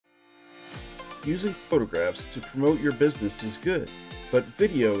Using photographs to promote your business is good, but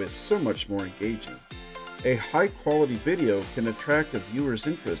video is so much more engaging. A high-quality video can attract a viewer's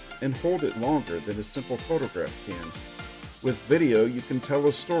interest and hold it longer than a simple photograph can. With video, you can tell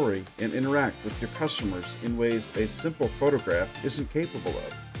a story and interact with your customers in ways a simple photograph isn't capable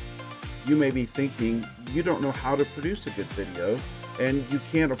of. You may be thinking you don't know how to produce a good video and you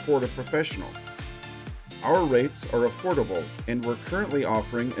can't afford a professional. Our rates are affordable, and we're currently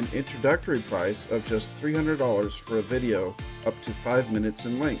offering an introductory price of just $300 for a video up to 5 minutes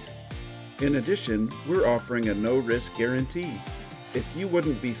in length. In addition, we're offering a no-risk guarantee. If you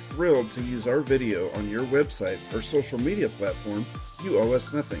wouldn't be thrilled to use our video on your website or social media platform, you owe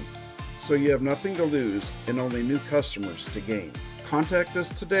us nothing. So you have nothing to lose and only new customers to gain. Contact us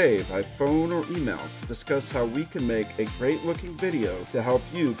today by phone or email to discuss how we can make a great-looking video to help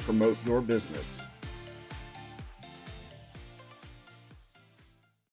you promote your business.